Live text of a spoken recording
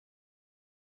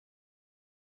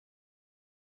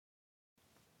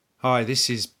Hi, this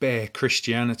is Bare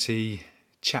Christianity,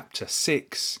 Chapter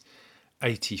 6,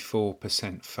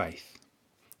 84% Faith.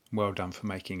 Well done for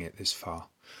making it this far.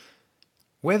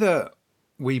 Whether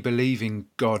we believe in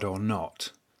God or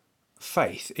not,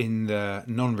 faith in the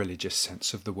non-religious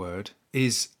sense of the word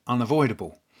is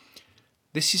unavoidable.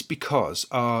 This is because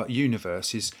our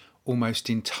universe is almost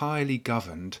entirely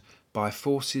governed by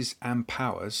forces and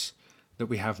powers that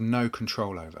we have no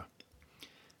control over.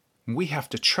 We have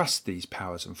to trust these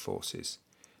powers and forces.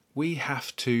 We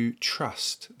have to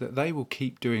trust that they will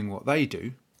keep doing what they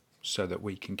do so that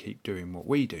we can keep doing what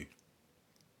we do.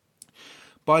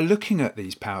 By looking at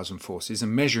these powers and forces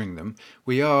and measuring them,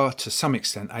 we are to some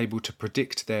extent able to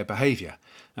predict their behaviour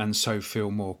and so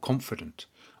feel more confident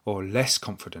or less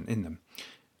confident in them.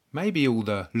 Maybe all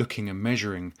the looking and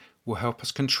measuring will help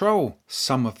us control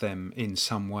some of them in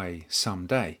some way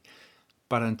someday.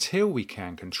 But until we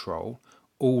can control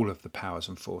all of the powers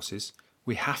and forces,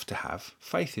 we have to have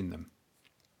faith in them.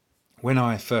 When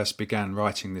I first began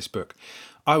writing this book,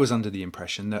 I was under the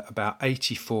impression that about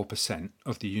 84%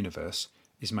 of the universe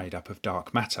is made up of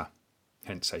dark matter,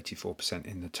 hence 84%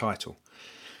 in the title.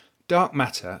 Dark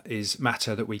matter is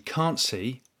matter that we can't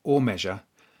see or measure,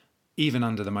 even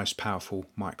under the most powerful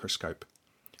microscope.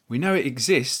 We know it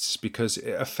exists because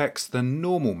it affects the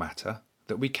normal matter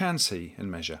that we can see and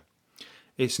measure.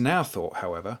 It's now thought,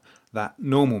 however, that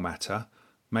normal matter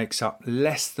makes up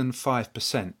less than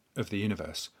 5% of the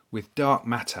universe, with dark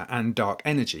matter and dark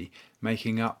energy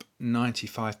making up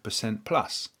 95%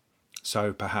 plus.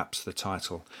 So perhaps the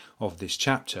title of this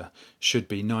chapter should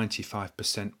be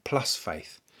 95% plus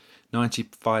faith,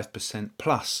 95%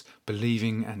 plus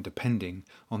believing and depending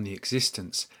on the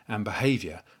existence and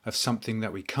behaviour of something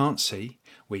that we can't see,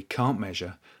 we can't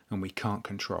measure, and we can't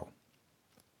control.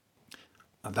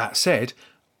 That said,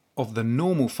 of the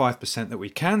normal 5% that we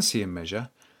can see and measure,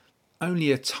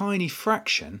 only a tiny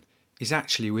fraction is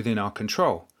actually within our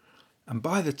control. And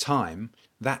by the time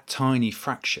that tiny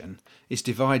fraction is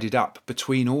divided up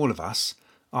between all of us,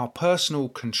 our personal,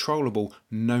 controllable,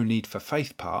 no need for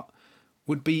faith part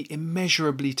would be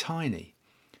immeasurably tiny.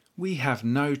 We have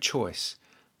no choice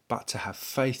but to have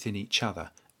faith in each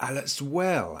other, as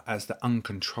well as the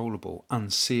uncontrollable,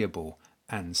 unseeable,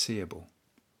 and seeable.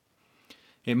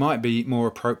 It might be more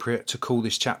appropriate to call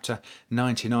this chapter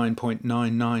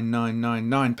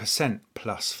 99.99999%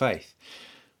 plus faith,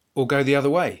 or go the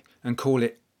other way and call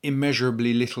it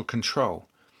immeasurably little control,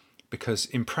 because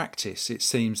in practice it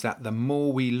seems that the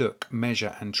more we look,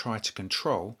 measure and try to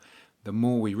control, the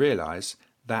more we realise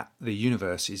that the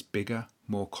universe is bigger,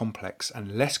 more complex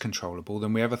and less controllable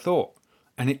than we ever thought,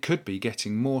 and it could be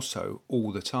getting more so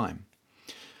all the time.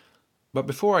 But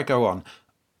before I go on,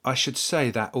 I should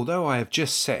say that although I have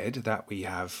just said that we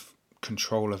have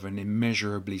control of an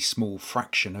immeasurably small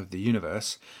fraction of the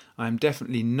universe, I am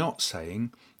definitely not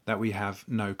saying that we have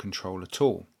no control at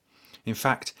all. In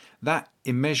fact, that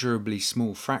immeasurably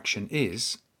small fraction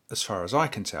is, as far as I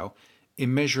can tell,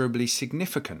 immeasurably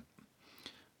significant,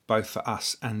 both for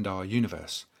us and our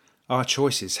universe. Our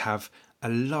choices have a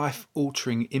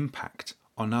life-altering impact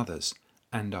on others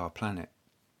and our planet.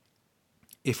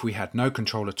 If we had no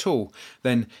control at all,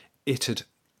 then it'd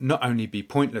not only be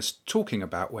pointless talking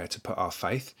about where to put our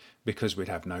faith, because we'd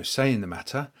have no say in the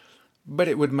matter, but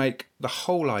it would make the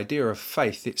whole idea of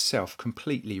faith itself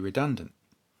completely redundant.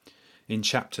 In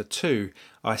chapter 2,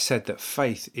 I said that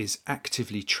faith is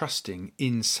actively trusting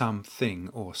in something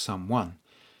or someone.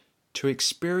 To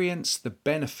experience the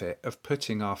benefit of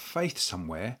putting our faith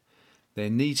somewhere, there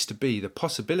needs to be the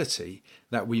possibility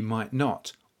that we might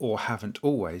not or haven't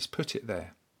always put it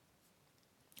there.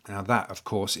 Now that, of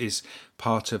course, is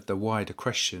part of the wider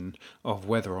question of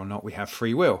whether or not we have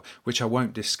free will, which I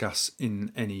won't discuss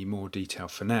in any more detail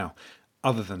for now,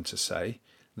 other than to say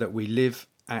that we live,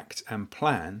 act and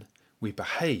plan, we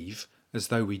behave as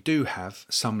though we do have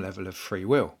some level of free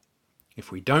will.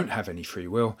 If we don't have any free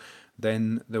will,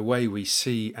 then the way we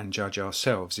see and judge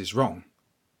ourselves is wrong.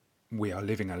 We are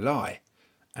living a lie,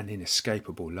 an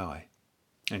inescapable lie.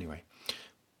 Anyway,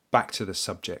 back to the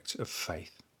subject of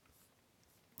faith.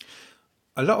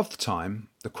 A lot of the time,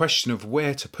 the question of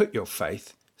where to put your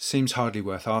faith seems hardly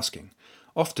worth asking.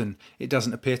 Often it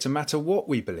doesn't appear to matter what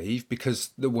we believe because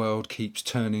the world keeps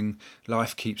turning,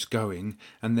 life keeps going,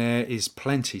 and there is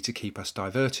plenty to keep us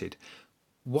diverted.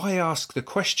 Why ask the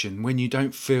question when you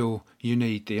don't feel you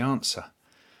need the answer?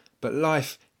 But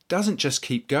life doesn't just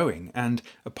keep going, and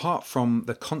apart from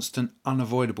the constant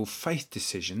unavoidable faith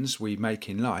decisions we make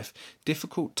in life,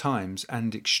 difficult times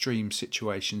and extreme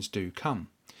situations do come.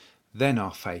 Then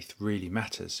our faith really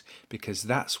matters, because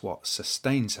that's what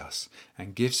sustains us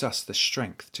and gives us the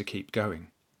strength to keep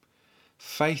going.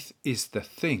 Faith is the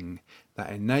thing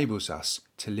that enables us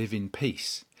to live in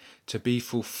peace, to be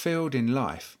fulfilled in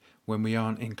life when we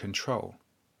aren't in control.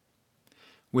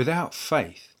 Without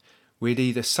faith, we'd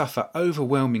either suffer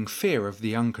overwhelming fear of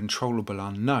the uncontrollable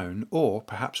unknown, or,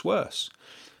 perhaps worse,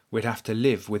 we'd have to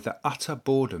live with the utter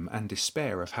boredom and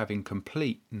despair of having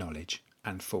complete knowledge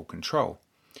and full control.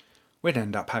 We'd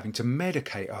end up having to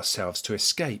medicate ourselves to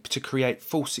escape, to create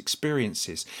false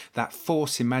experiences that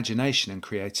force imagination and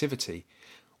creativity,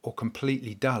 or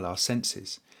completely dull our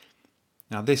senses.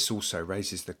 Now, this also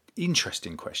raises the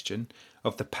interesting question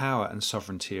of the power and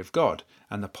sovereignty of God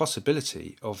and the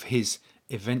possibility of his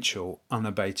eventual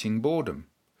unabating boredom,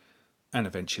 and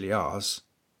eventually ours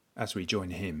as we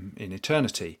join him in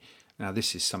eternity. Now,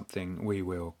 this is something we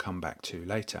will come back to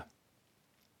later.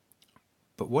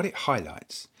 But what it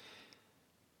highlights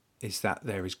is that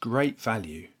there is great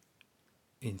value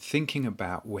in thinking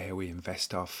about where we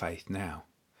invest our faith now.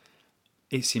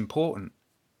 It's important,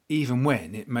 even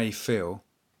when it may feel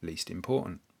least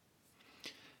important.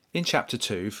 In chapter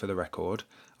 2, for the record,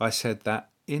 I said that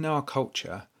in our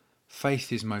culture,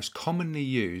 faith is most commonly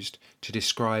used to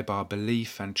describe our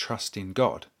belief and trust in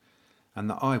God, and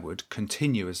that I would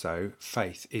continue as though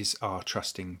faith is our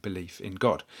trusting belief in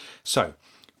God. So,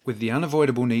 with the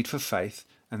unavoidable need for faith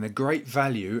and the great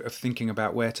value of thinking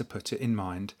about where to put it in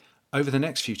mind, over the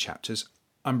next few chapters,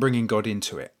 I'm bringing God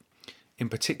into it. In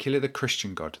particular, the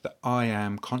Christian God, the I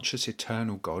am conscious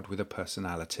eternal God with a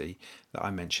personality that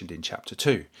I mentioned in chapter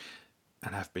 2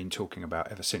 and have been talking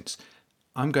about ever since.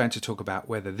 I'm going to talk about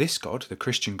whether this God, the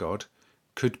Christian God,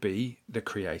 could be the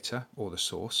creator or the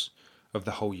source of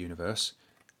the whole universe,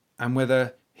 and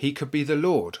whether he could be the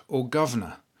Lord or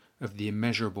governor of the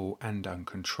immeasurable and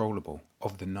uncontrollable,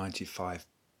 of the 95%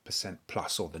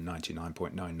 plus or the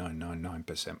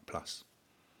 99.9999% plus.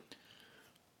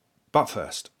 But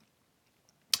first,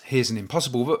 here's an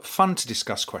impossible but fun to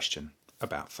discuss question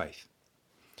about faith.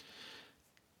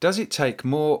 Does it take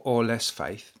more or less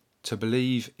faith to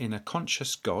believe in a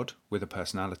conscious God with a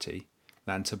personality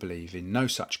than to believe in no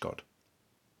such God?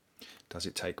 Does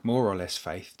it take more or less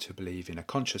faith to believe in a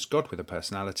conscious God with a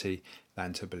personality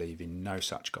than to believe in no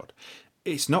such God?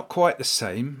 It's not quite the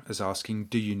same as asking,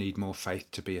 do you need more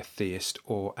faith to be a theist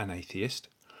or an atheist?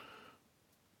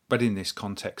 But in this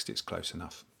context, it's close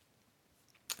enough.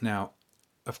 Now,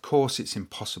 of course, it's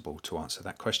impossible to answer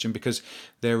that question because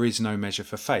there is no measure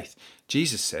for faith.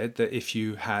 Jesus said that if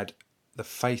you had the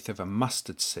faith of a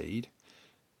mustard seed,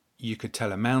 you could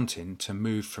tell a mountain to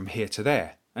move from here to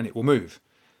there, and it will move,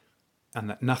 and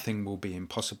that nothing will be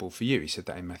impossible for you. He said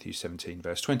that in Matthew 17,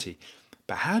 verse 20.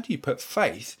 But how do you put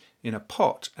faith in a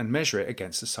pot and measure it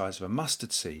against the size of a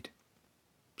mustard seed?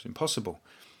 It's impossible.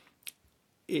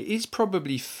 It is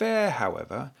probably fair,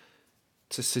 however,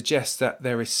 to suggest that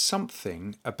there is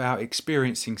something about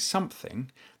experiencing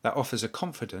something that offers a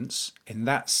confidence in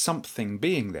that something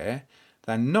being there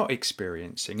than not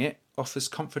experiencing it offers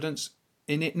confidence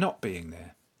in it not being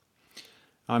there.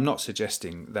 I'm not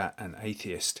suggesting that an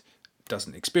atheist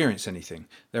doesn't experience anything.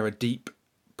 There are deep,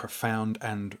 profound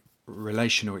and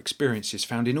relational experiences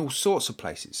found in all sorts of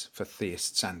places for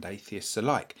theists and atheists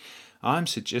alike. I'm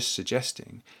just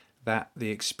suggesting that the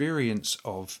experience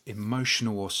of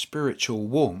emotional or spiritual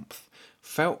warmth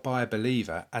felt by a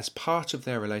believer as part of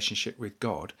their relationship with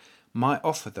God might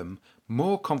offer them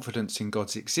more confidence in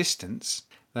God's existence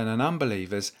than an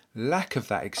unbeliever's lack of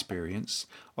that experience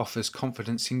offers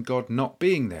confidence in God not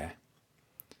being there.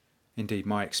 Indeed,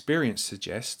 my experience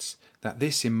suggests that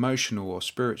this emotional or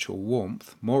spiritual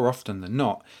warmth, more often than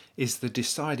not, is the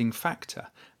deciding factor,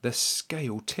 the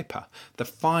scale tipper, the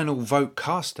final vote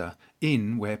caster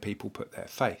in where people put their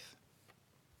faith.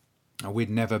 Now,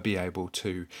 we'd never be able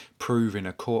to prove in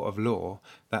a court of law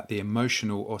that the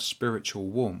emotional or spiritual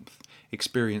warmth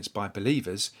experienced by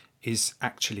believers is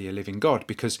actually a living God,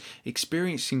 because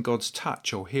experiencing God's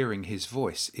touch or hearing his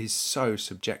voice is so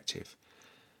subjective.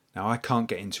 Now, I can't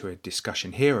get into a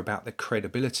discussion here about the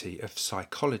credibility of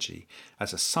psychology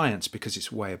as a science because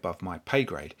it's way above my pay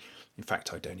grade. In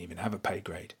fact, I don't even have a pay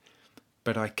grade.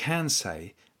 But I can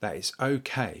say that it's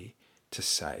okay to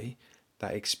say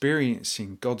that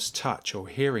experiencing God's touch or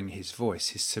hearing his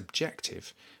voice is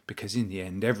subjective, because in the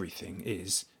end everything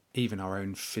is, even our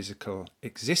own physical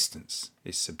existence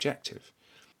is subjective.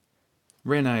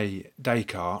 René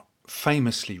Descartes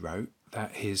famously wrote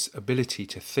that his ability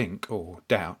to think or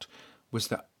doubt was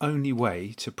the only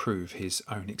way to prove his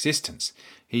own existence.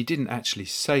 He didn't actually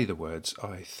say the words,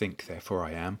 I think, therefore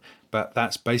I am, but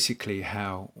that's basically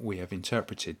how we have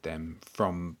interpreted them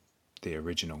from the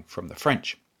original, from the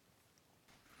French.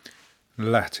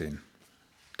 Latin.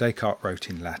 Descartes wrote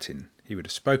in Latin. He would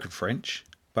have spoken French,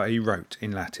 but he wrote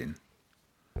in Latin.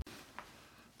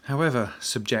 However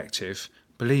subjective,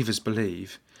 believers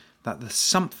believe that the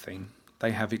something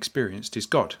they have experienced is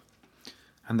God,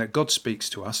 and that God speaks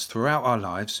to us throughout our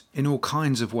lives in all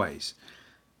kinds of ways,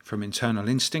 from internal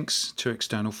instincts to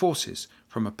external forces,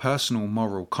 from a personal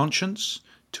moral conscience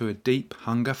to a deep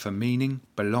hunger for meaning,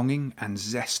 belonging, and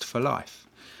zest for life,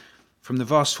 from the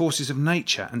vast forces of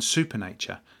nature and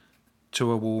supernature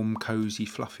to a warm, cosy,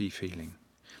 fluffy feeling,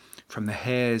 from the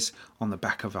hairs on the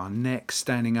back of our neck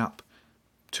standing up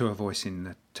to a voice in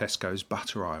the Tesco's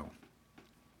butter aisle,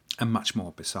 and much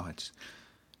more besides.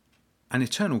 An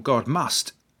eternal God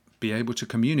must be able to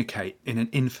communicate in an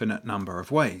infinite number of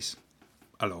ways,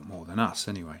 a lot more than us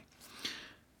anyway.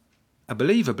 A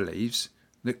believer believes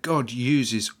that God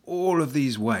uses all of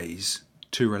these ways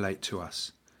to relate to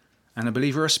us, and a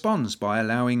believer responds by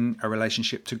allowing a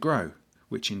relationship to grow,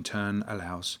 which in turn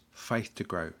allows faith to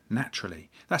grow naturally.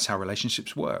 That's how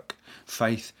relationships work.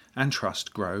 Faith and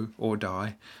trust grow or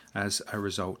die as a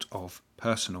result of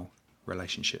personal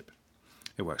relationship.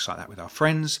 It works like that with our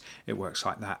friends, it works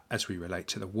like that as we relate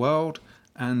to the world,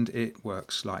 and it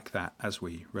works like that as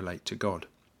we relate to God.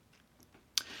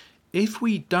 If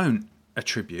we don't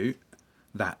attribute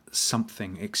that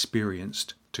something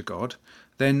experienced to God,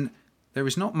 then there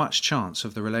is not much chance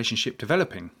of the relationship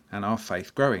developing and our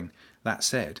faith growing. That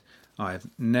said, I have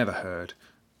never heard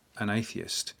an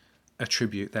atheist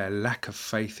attribute their lack of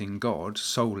faith in God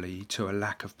solely to a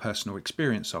lack of personal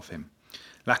experience of him.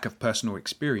 Lack of personal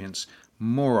experience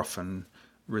more often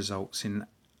results in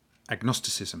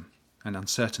agnosticism and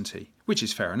uncertainty, which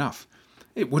is fair enough.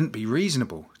 It wouldn't be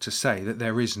reasonable to say that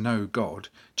there is no God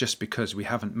just because we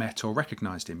haven't met or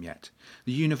recognized him yet.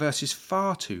 The universe is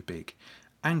far too big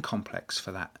and complex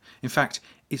for that. In fact,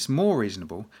 it's more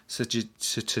reasonable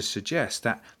to suggest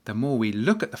that the more we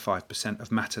look at the 5%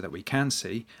 of matter that we can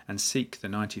see and seek the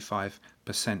 95%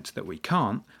 that we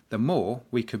can't, the more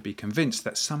we could be convinced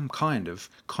that some kind of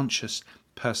conscious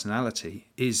personality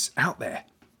is out there,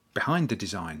 behind the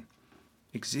design,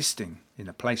 existing in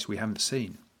a place we haven't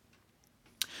seen.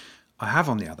 I have,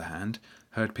 on the other hand,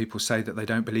 heard people say that they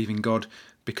don't believe in God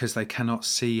because they cannot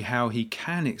see how he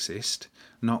can exist,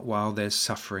 not while there's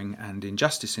suffering and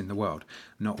injustice in the world,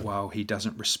 not while he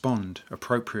doesn't respond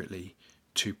appropriately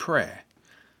to prayer.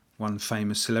 One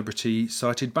famous celebrity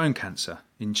cited bone cancer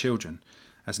in children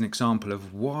as an example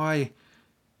of why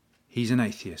he's an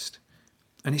atheist.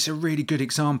 And it's a really good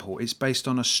example. It's based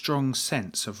on a strong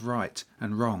sense of right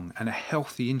and wrong and a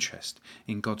healthy interest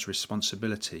in God's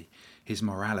responsibility, his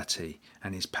morality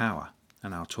and his power.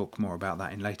 And I'll talk more about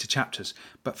that in later chapters.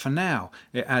 But for now,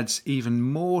 it adds even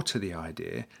more to the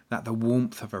idea that the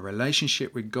warmth of a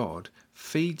relationship with God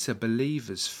feeds a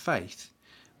believer's faith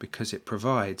because it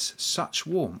provides such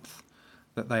warmth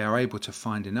that they are able to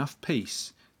find enough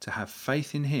peace to have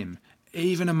faith in him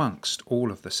even amongst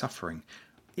all of the suffering,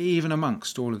 even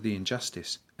amongst all of the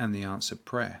injustice and the unanswered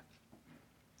prayer.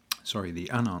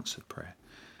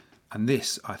 And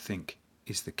this, I think,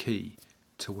 is the key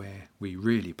to where we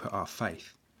really put our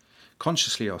faith.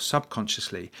 Consciously or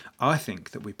subconsciously, I think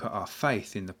that we put our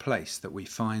faith in the place that we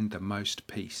find the most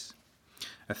peace.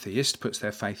 A theist puts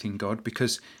their faith in God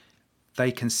because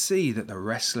they can see that the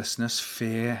restlessness,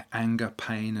 fear, anger,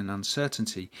 pain and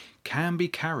uncertainty can be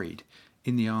carried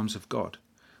in the arms of God,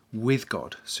 with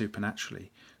God supernaturally.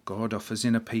 God offers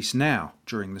inner peace now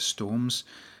during the storms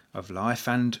of life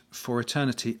and for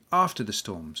eternity after the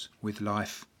storms, with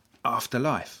life after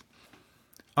life.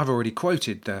 I've already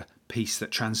quoted the peace that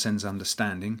transcends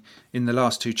understanding in the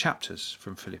last two chapters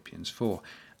from Philippians 4.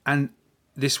 And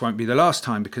this won't be the last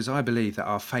time, because I believe that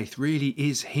our faith really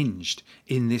is hinged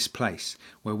in this place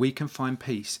where we can find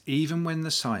peace even when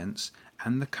the science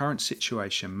and the current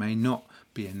situation may not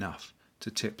be enough to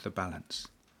tip the balance.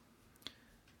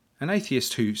 An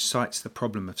atheist who cites the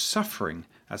problem of suffering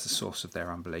as the source of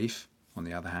their unbelief, on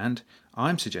the other hand,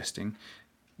 I'm suggesting,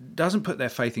 doesn't put their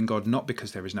faith in God not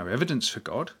because there is no evidence for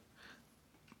God,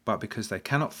 but because they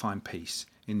cannot find peace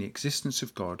in the existence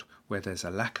of God where there's a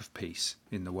lack of peace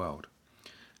in the world.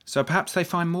 So perhaps they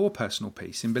find more personal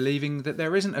peace in believing that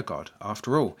there isn't a God.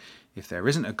 After all, if there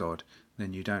isn't a God,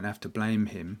 then you don't have to blame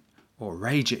him or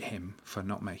rage at him for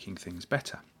not making things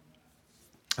better.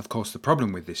 Of course, the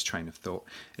problem with this train of thought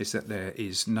is that there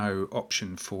is no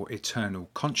option for eternal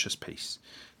conscious peace,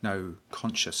 no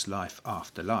conscious life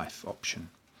after life option.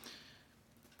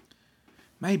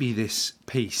 Maybe this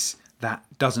peace that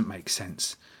doesn't make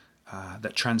sense,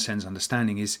 that transcends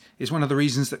understanding, is one of the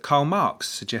reasons that Karl Marx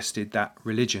suggested that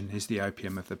religion is the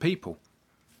opium of the people.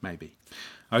 Maybe.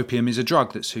 Opium is a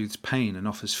drug that soothes pain and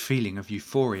offers feeling of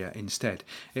euphoria instead.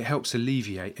 It helps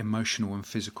alleviate emotional and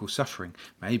physical suffering.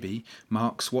 Maybe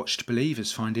Marx watched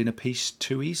believers find inner peace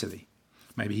too easily.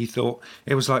 Maybe he thought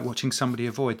it was like watching somebody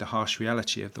avoid the harsh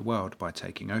reality of the world by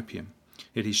taking opium.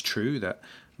 It is true that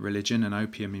religion and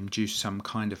opium induce some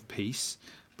kind of peace,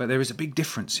 but there is a big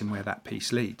difference in where that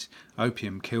peace leads.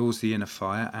 Opium kills the inner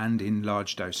fire and in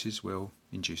large doses will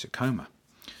induce a coma,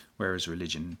 whereas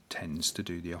religion tends to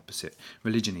do the opposite.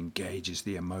 Religion engages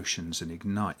the emotions and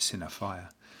ignites inner fire.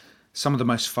 Some of the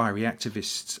most fiery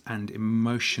activists and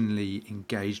emotionally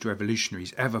engaged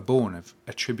revolutionaries ever born have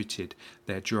attributed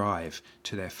their drive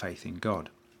to their faith in God.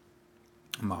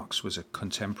 Marx was a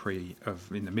contemporary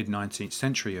in the mid-19th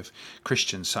century of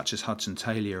Christians such as Hudson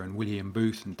Taylor and William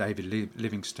Booth and David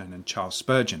Livingstone and Charles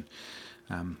Spurgeon.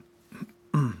 You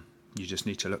just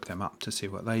need to look them up to see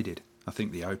what they did. I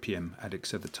think the opium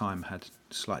addicts of the time had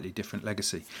a slightly different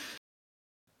legacy.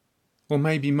 Or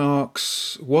maybe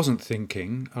Marx wasn't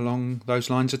thinking along those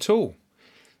lines at all.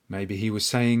 Maybe he was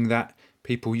saying that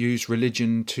people use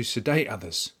religion to sedate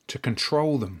others, to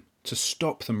control them, to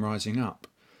stop them rising up.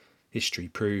 History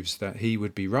proves that he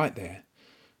would be right there.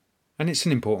 And it's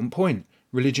an important point.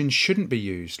 Religion shouldn't be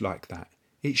used like that.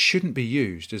 It shouldn't be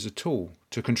used as a tool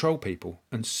to control people,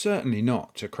 and certainly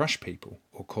not to crush people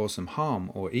or cause them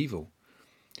harm or evil.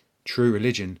 True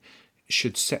religion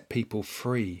should set people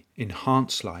free,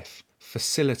 enhance life,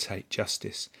 facilitate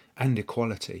justice and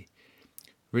equality.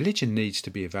 Religion needs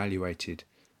to be evaluated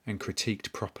and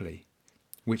critiqued properly,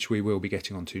 which we will be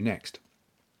getting onto next.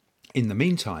 In the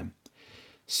meantime,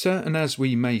 certain as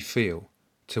we may feel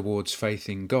towards faith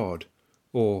in God,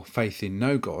 or faith in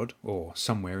no God, or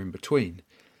somewhere in between,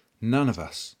 none of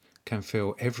us can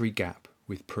fill every gap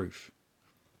with proof.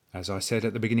 As I said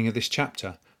at the beginning of this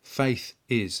chapter, faith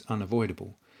is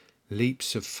unavoidable.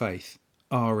 Leaps of faith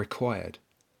are required.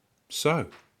 So,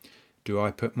 do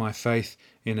I put my faith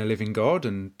in a living God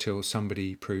until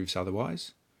somebody proves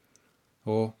otherwise?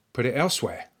 Or put it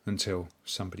elsewhere until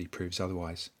somebody proves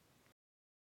otherwise?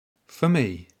 For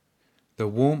me, the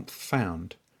warmth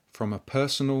found from a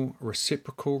personal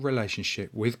reciprocal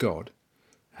relationship with God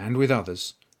and with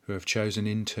others who have chosen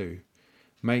in too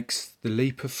makes the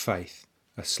leap of faith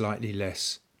a slightly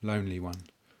less lonely one.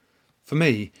 For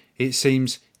me, it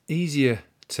seems easier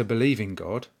to believe in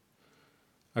God,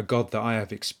 a God that I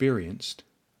have experienced,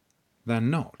 than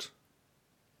not.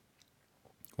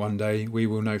 One day we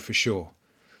will know for sure,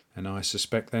 and I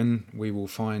suspect then we will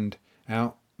find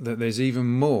out that there's even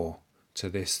more to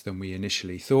this than we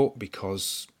initially thought,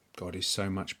 because God is so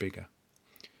much bigger.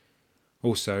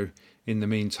 Also, in the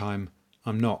meantime,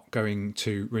 I'm not going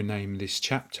to rename this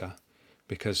chapter,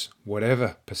 because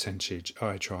whatever percentage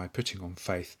I try putting on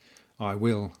faith, I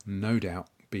will no doubt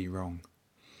be wrong.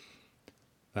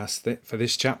 That's it for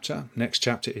this chapter. Next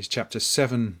chapter is chapter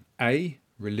 7a,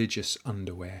 Religious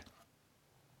Underwear.